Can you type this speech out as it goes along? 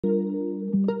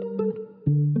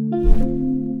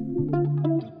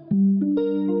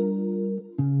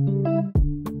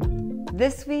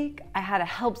This week, I had a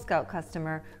Help Scout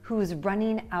customer who was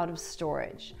running out of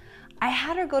storage. I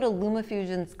had her go to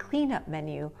LumaFusion's cleanup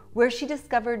menu, where she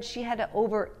discovered she had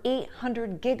over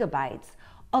 800 gigabytes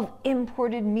of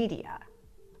imported media.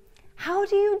 How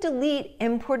do you delete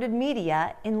imported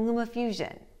media in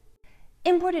LumaFusion?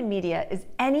 Imported media is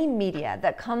any media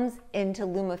that comes into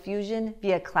LumaFusion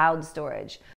via cloud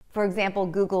storage. For example,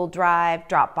 Google Drive,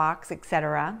 Dropbox,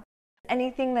 etc.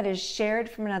 Anything that is shared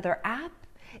from another app.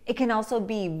 It can also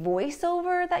be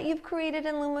voiceover that you've created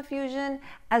in LumaFusion,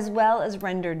 as well as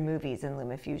rendered movies in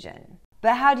LumaFusion.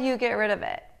 But how do you get rid of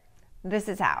it? This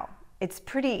is how. It's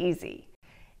pretty easy.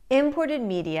 Imported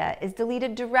media is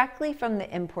deleted directly from the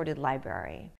imported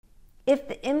library. If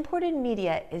the imported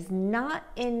media is not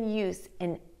in use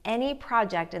in any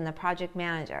project in the project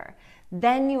manager,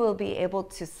 then you will be able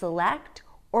to select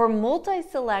or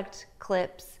multi-select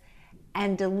clips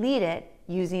and delete it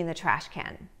using the trash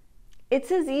can. It's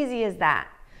as easy as that.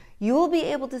 You will be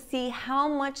able to see how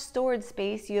much storage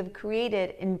space you have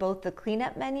created in both the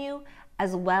cleanup menu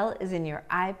as well as in your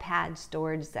iPad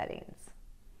storage settings.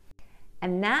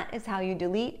 And that is how you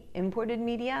delete imported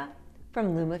media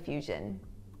from LumaFusion.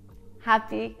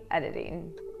 Happy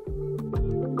editing.